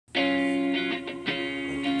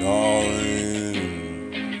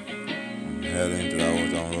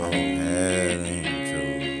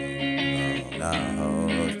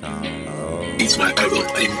is my devil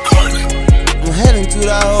incarnate. I'm heading to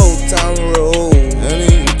the Old Town Road.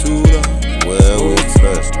 Heading to the where we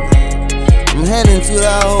first met. I'm heading to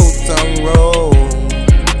the Old Town Road.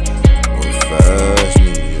 We first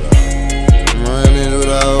meet. I'm heading to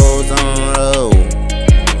the Old Town Road.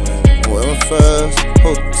 Where we first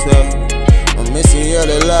hotel. I'm missing your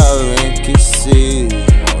love and kisses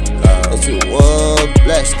that you were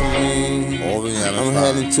blessed to me. I'm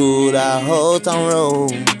heading to the Old Town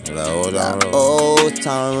Road. Old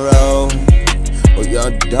Town Road. Oh,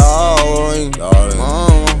 your darling,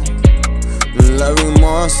 loving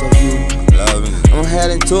most of you. I'm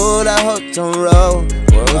heading to the Old Town Road.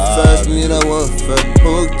 Where we first meet up, where we first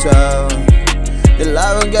hooked up. The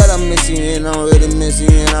love and girl I'm missing, and I'm really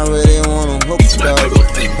missing, and I really wanna hook up.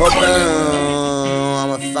 Hoping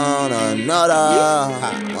I'ma find another.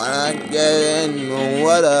 When I get in the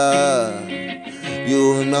water,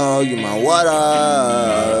 you know you my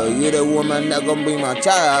water. You the woman that gon' be my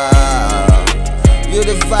child. You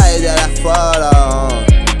the fire that I follow.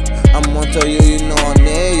 I'm gonna tell you, you know I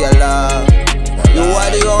need your love. You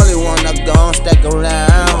are the only one that gon' stick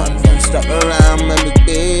around. Stuck around, let me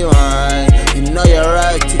be mine. You know you're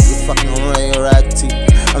right, you fucking right.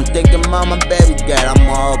 I'm thinking, mama, baby girl, I'm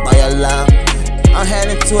all by your love. I'm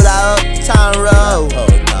heading to the Old Town Road.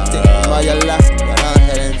 Thinking about your love, I'm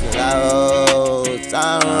heading to the Old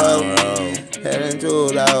Town Road. Heading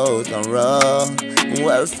to the Old Town Road.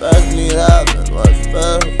 Where we first meet up, where we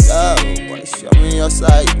first go. Wanna show me your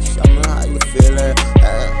side, show me how you feeling.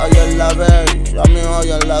 All your loving, show me all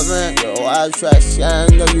your loving. Your wild trash,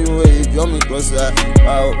 and you really draw me closer.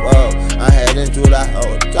 Whoa, I'm heading to the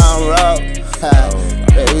Old Town Road.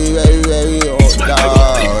 Baby, oh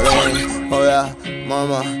darling. Oh yeah,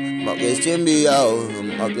 mama, make chimney yo,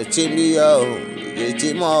 make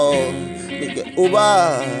chimo. Make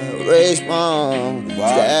Uber, RicHmonDe,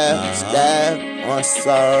 step on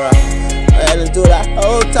sorrow. Heading to that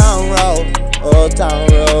Old Town Road,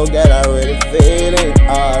 girl, I really feel it.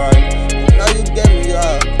 Alright, you know you get me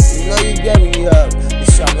up, You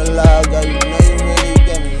show me love, girl, you know you really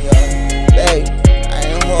get me up. Babe, I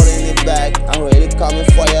ain't holding it back, I'm really coming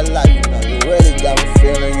for your life. You know you really got me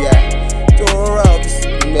feeling, yeah. Two ropes,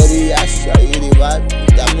 maybe I show you the vibe. You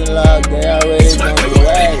got me love, girl, I really don't be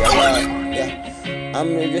away. I'm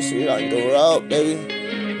just on the road, baby.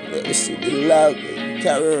 Baby, see the love, baby.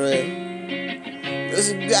 Carry it.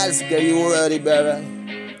 Listen, guys, get you ready, baby.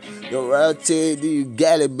 Your royalty, do you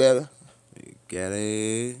get it, baby? You get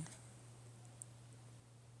it?